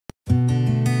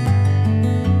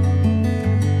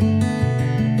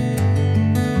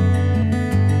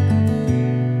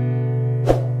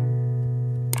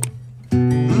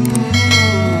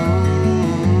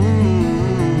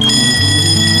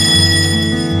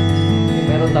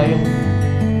meron tayong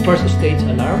first stage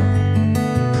alarm.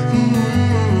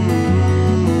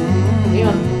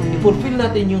 Ngayon, i-fulfill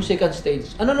natin yung second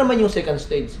stage. Ano naman yung second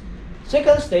stage?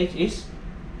 Second stage is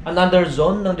another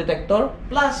zone ng detector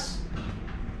plus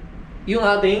yung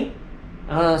ating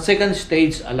second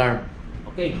stage alarm.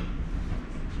 Okay.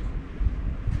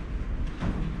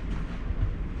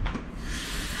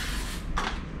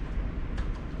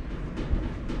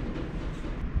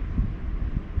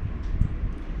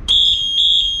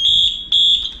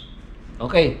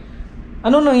 Okay.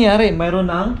 Ano nangyari?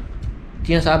 Mayroon ng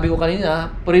sinasabi ko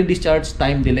kanina, pre-discharge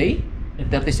time delay in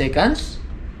 30 seconds.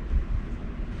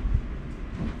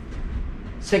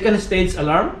 Second stage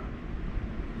alarm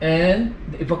and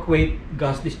the evacuate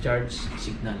gas discharge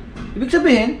signal. Ibig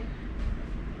sabihin,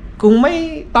 kung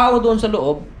may tao doon sa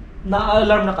loob,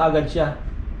 na-alarm na kaagad siya.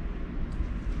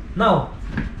 Now,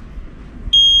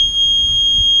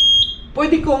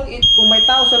 kung may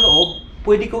tao sa loob,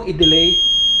 pwede kong i-delay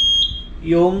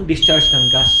yung discharge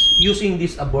ng gas using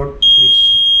this abort switch.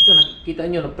 Ito, nakikita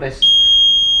nyo na press.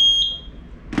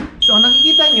 So, ang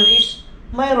nakikita nyo is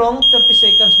mayroong 30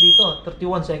 seconds dito,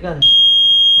 31 seconds.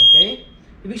 Okay?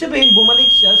 Ibig sabihin,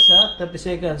 bumalik siya sa 30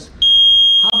 seconds.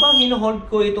 Habang hino-hold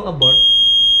ko itong abort,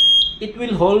 it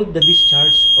will hold the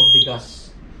discharge of the gas.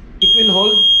 It will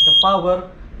hold the power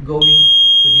going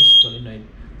to this solenoid.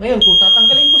 Ngayon, kung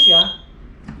tatanggalin ko siya,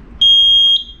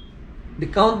 the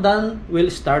countdown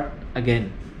will start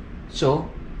again. So,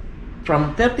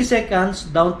 from 30 seconds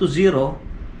down to 0,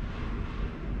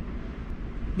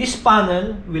 this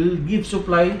panel will give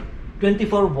supply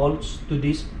 24 volts to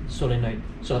this solenoid.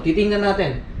 So, titingnan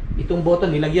natin. Itong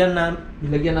button, nilagyan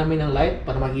namin ng light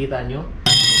para makita nyo.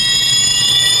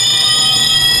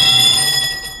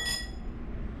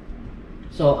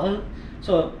 So,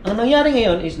 ang nangyari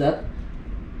ngayon is that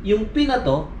yung pin na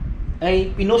to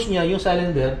ay pinush niya yung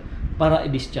cylinder para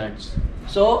i-discharge.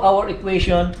 So, our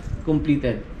equation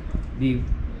completed. The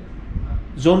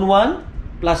zone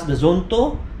 1 plus the zone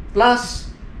 2 plus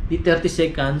the 30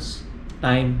 seconds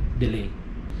time delay.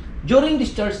 During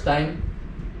discharge time,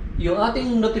 yung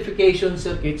ating notification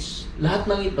circuits, lahat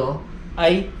ng ito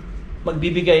ay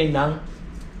magbibigay ng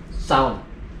sound.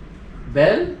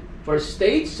 Bell, first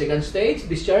stage, second stage,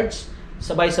 discharge,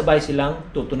 sabay-sabay silang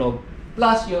tutunog.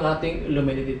 Plus yung ating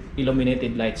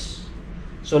illuminated lights.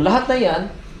 So lahat na yan,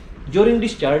 during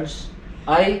discharge,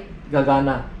 ay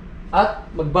gagana. At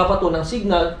magbabato ng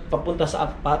signal papunta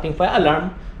sa ating fire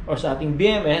alarm or sa ating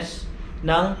BMS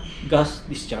ng gas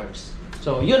discharge.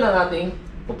 So, yun ang ating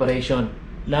operation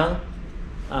ng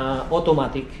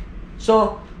automatic.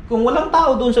 So, kung walang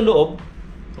tao doon sa loob,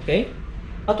 okay,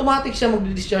 automatic siya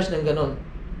mag-discharge ng ganon.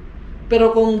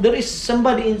 Pero kung there is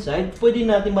somebody inside, pwede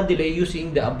natin ma-delay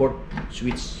using the abort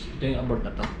switch. Ito yung abort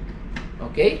na to.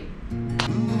 Okay?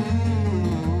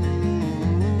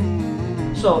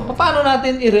 So, paano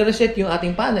natin i-reset yung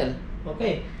ating panel?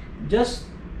 Okay. Just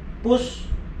push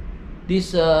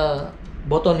this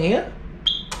button here.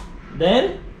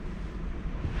 Then,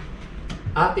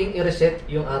 ating i-reset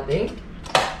yung ating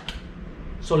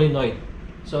solenoid.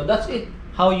 So, that's it.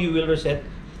 How you will reset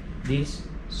this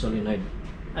solenoid.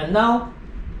 And now,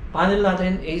 panel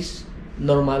natin is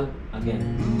normal again.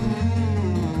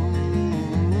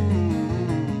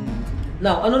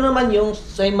 Now, ano naman yung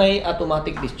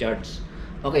semi-automatic discharge?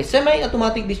 Okay,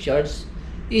 semi-automatic discharge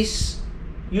is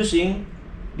using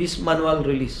this manual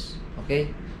release.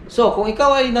 Okay? So, kung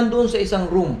ikaw ay nandoon sa isang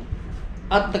room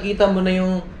at nakita mo na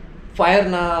yung fire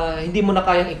na hindi mo na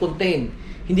kayang i-contain,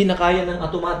 hindi na kaya ng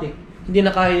automatic, hindi na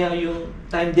kaya yung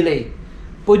time delay,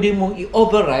 pwede mong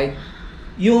i-override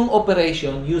yung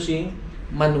operation using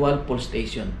manual pull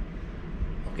station.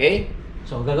 Okay?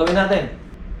 So, gagawin natin.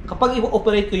 Kapag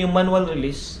i-operate ko yung manual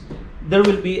release, there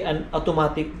will be an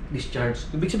automatic discharge.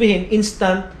 Ibig sabihin,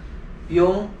 instant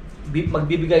yung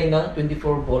magbibigay ng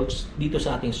 24 volts dito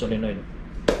sa ating solenoid.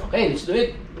 Okay, let's do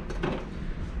it.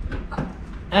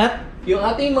 At yung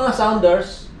ating mga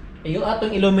sounders, yung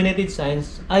ating illuminated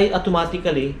signs ay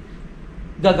automatically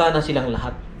gagana silang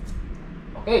lahat.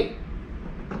 Okay.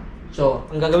 So,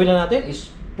 ang gagawin lang natin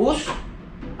is push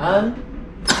and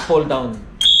pull down.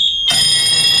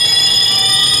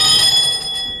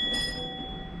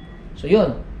 So,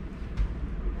 yun.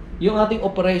 Yung ating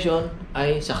operation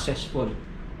ay successful.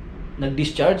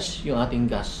 Nag-discharge yung ating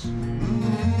gas.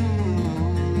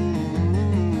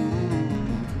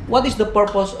 What is the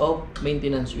purpose of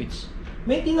maintenance switch?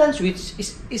 Maintenance switch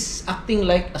is acting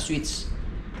like a switch.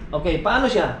 Okay, paano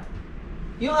siya?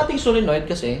 Yung ating solenoid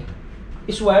kasi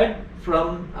is wired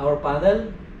from our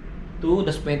panel to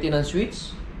the maintenance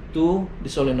switch to the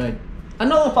solenoid.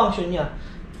 Ano ang function niya?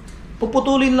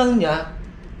 Puputulin lang niya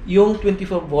yung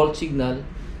 24 volt signal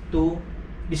to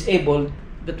disable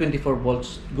the 24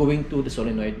 volts going to the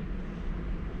solenoid.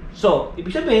 So,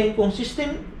 ibig sabihin, kung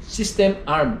system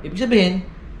arm, ibig sabihin,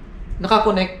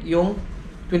 nakakonect yung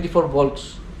 24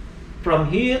 volts from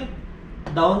here,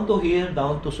 down to here,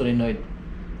 down to solenoid.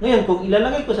 Ngayon, kung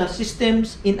ilalagay ko sa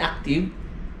systems inactive,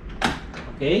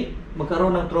 okay,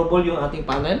 magkaroon ng trouble yung ating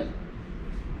panel.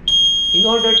 In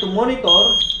order to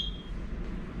monitor,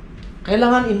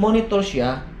 kailangan i-monitor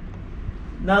siya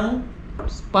ng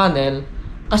panel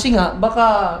kasi nga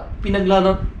baka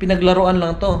pinaglaruan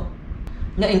lang to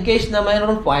na in case na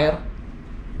mayroon fire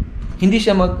hindi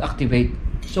siya mag-activate.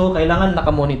 So kailangan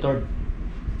naka-monitor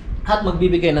at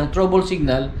magbibigay ng trouble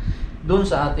signal doon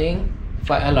sa ating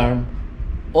fire alarm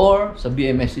or sa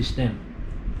BMS system.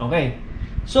 Okay.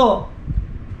 So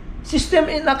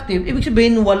system inactive, ibig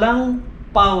sabihin walang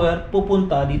power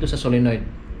pupunta dito sa solenoid.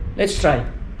 Let's try.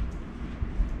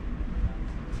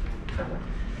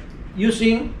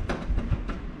 Using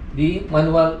the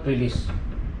manual release.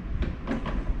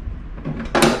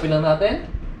 Open lang natin.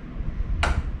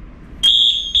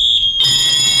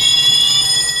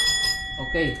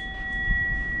 Okay.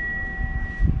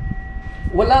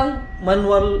 Walang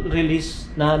manual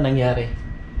release na nangyari.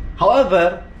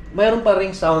 However, mayroon pa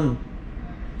ring sound.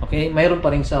 Okay? Mayroon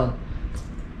pa ring sound.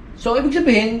 So, ibig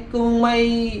sabihin, kung may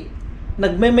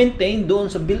nagme-maintain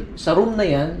doon sa room na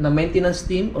yan, na maintenance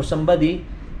team or somebody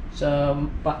sa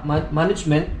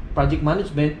management, project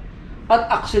management, at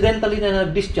accidentally na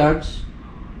nag-discharge,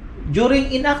 during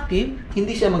inactive,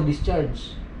 hindi siya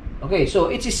mag-discharge. Okay,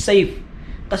 so it is safe.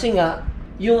 Kasi nga,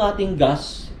 yung ating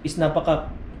gas is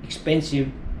napaka-expensive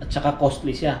at saka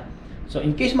costly siya. So,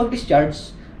 in case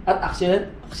mag-discharge at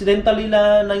accidentally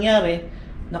na nangyari,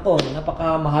 nako,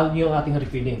 napaka-mahal yung ating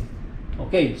refilling.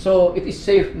 Okay, so it is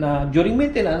safe na during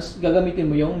maintenance, gagamitin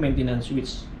mo yung maintenance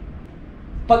switch.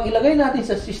 Pag ilagay natin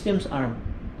sa systems arm,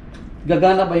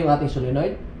 gagana ba yung ating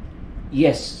solenoid?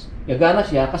 Yes, gagana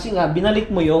siya kasi nga binalik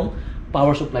mo yung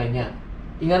power supply niya.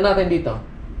 Tingnan natin dito.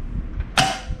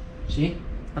 See?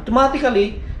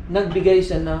 Automatically, nagbigay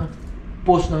siya ng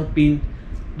push ng pin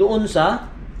doon sa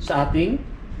ating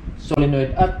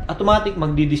solenoid at automatic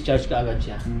magdi-discharge ka agad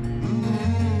siya.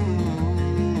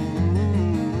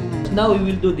 Now we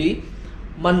will do the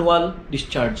manual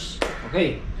discharge.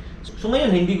 Okay. So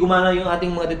ngayon, hindi gumana yung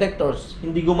ating mga detectors,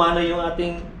 hindi gumana yung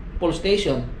ating pull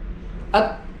station,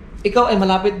 at ikaw ay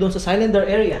malapit doon sa cylinder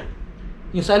area.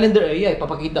 Yung cylinder area,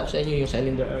 ipapakita ko sa inyo yung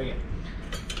cylinder area.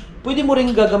 Pwede mo rin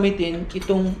gagamitin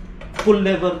itong pull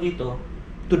lever dito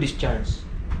to discharge.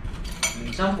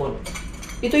 Example,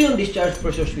 ito yung discharge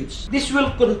pressure switch. This will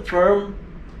confirm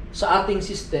sa ating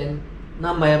system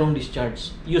na mayroong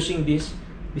discharge using this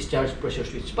discharge pressure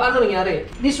switch. Paano nangyari?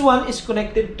 This one is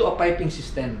connected to a piping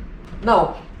system.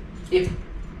 Now, if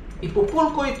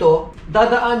ipupull ko ito,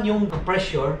 dadaan yung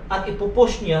pressure at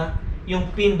ipupush niya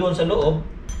yung pin doon sa loob,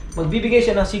 magbibigay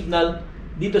siya ng signal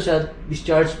dito sa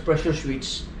discharge pressure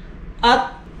switch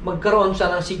at magkaroon siya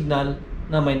ng signal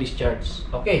na may discharge.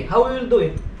 Okay, how we will do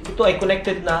it? Ito ay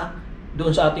connected na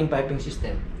doon sa ating piping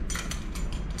system.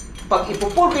 Pag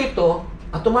ipupull ko ito,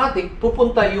 automatic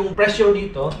pupunta yung pressure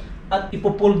dito at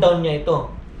ipupull down niya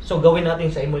ito. So gawin natin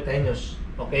sa simultaneous.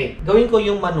 Okay, gawin ko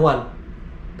yung manual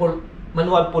pull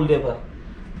lever.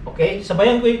 Okay,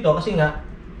 sabayan ko ito kasi nga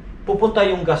pupunta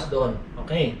yung gas doon.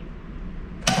 Okay.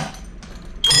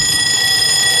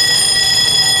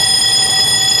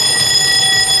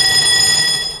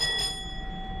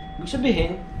 Ibig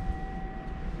sabihin,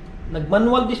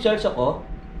 nag-manual discharge ako,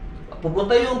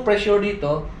 pupunta yung pressure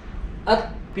dito at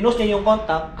pinost niya yung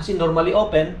contact kasi normally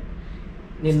open,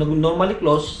 normally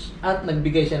close, at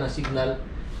nagbigay siya ng signal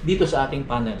dito sa ating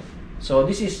panel. So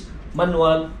this is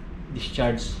manual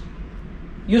discharge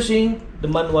using the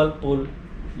manual pull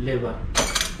lever.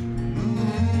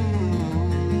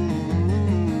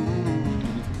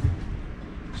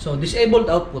 So disabled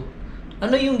output.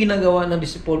 Ano yung ginagawa ng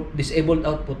disabled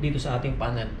output dito sa ating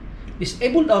panel?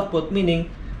 Disabled output meaning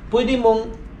pwede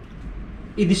mong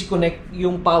i-disconnect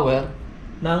yung power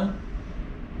ng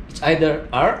it's either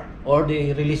R or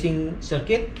the releasing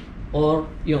circuit or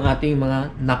yung ating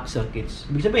mga knock circuits.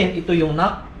 Ibig sabihin, ito yung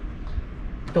knock,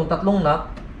 itong tatlong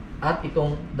knock, at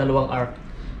itong dalawang arc.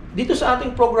 Dito sa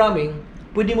ating programming,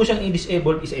 pwede mo siyang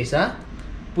i-disable isa-isa,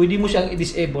 pwede mo siyang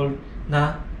i-disable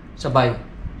na sabay.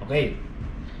 Okay.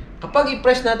 Kapag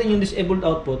i-press natin yung disabled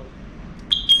output,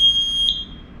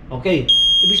 okay,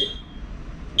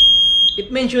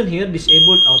 it mentioned here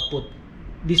disabled output,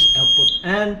 this output,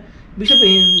 and ibig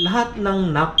sabihin lahat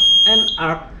ng knock and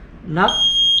arc,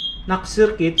 knock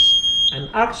circuits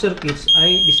and arc circuits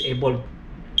ay disabled.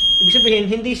 Ibig sabihin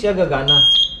hindi siya gagana.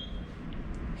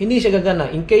 hindi siya gagana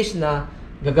in case na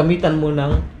gagamitan mo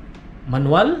ng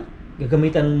manual,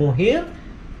 gagamitan mo here,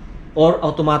 or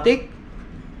automatic,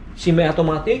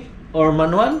 semi-automatic, or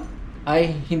manual,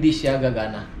 ay hindi siya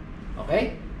gagana.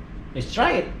 Okay? Let's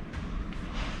try it.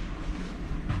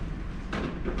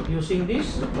 Using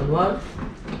this manual.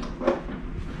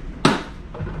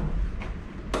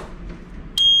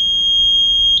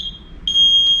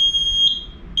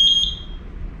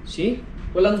 See?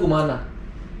 Walang gumana.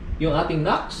 Yung ating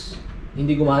knocks,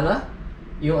 hindi gumana.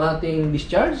 Yung ating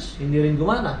discharge, hindi rin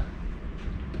gumana.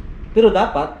 Pero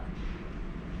dapat,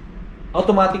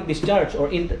 automatic discharge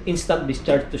or instant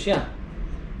discharge to siya.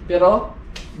 Pero,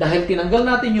 dahil tinanggal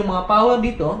natin yung mga power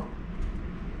dito,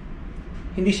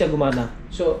 hindi siya gumana.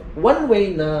 So, one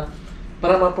way na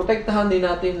para maprotektahan din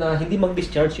natin na hindi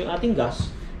mag-discharge yung ating gas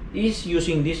is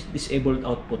using this disabled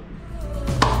output.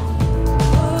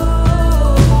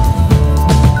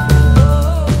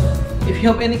 If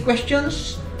you have any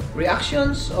questions,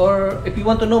 reactions, or if you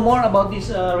want to know more about this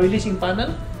releasing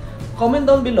panel, comment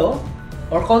down below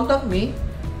or contact me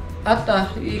at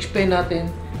i-explain natin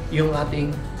yung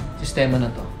ating sistema na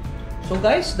to. So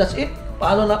guys, that's it.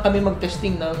 Paano na kami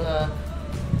mag-testing ng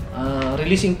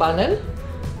releasing panel?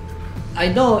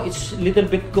 I know it's a little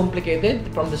bit complicated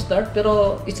from the start,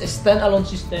 pero it's a standalone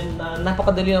system na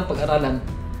napakadali ng pag-aralan.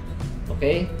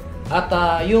 Okay? At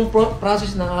yung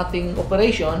process ng ating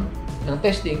operation, ng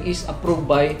testing, is approved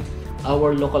by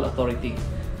our local authority.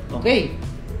 Okay?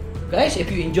 Guys, if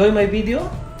you enjoy my video,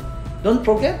 don't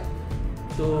forget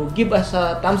to give us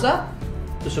a thumbs up,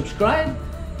 to subscribe,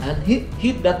 and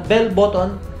hit that bell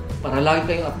button para lagi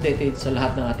kayong updated sa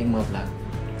lahat ng ating mga vlog.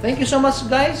 Thank you so much,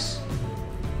 guys.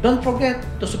 Don't forget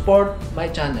to support my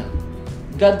channel.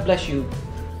 God bless you.